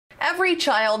Every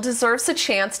child deserves a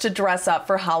chance to dress up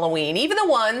for Halloween, even the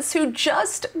ones who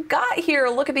just got here.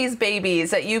 Look at these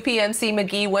babies at UPMC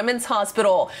Magee-Womens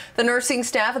Hospital. The nursing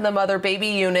staff and the mother-baby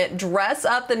unit dress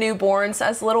up the newborns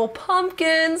as little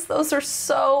pumpkins. Those are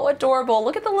so adorable.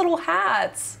 Look at the little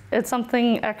hats. It's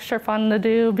something extra fun to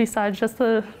do besides just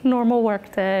a normal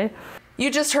work day. You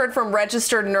just heard from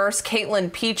registered nurse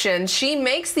Caitlin Peachin. She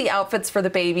makes the outfits for the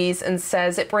babies and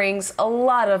says it brings a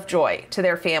lot of joy to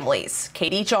their families.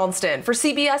 Katie Johnston for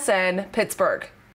CBSN, Pittsburgh.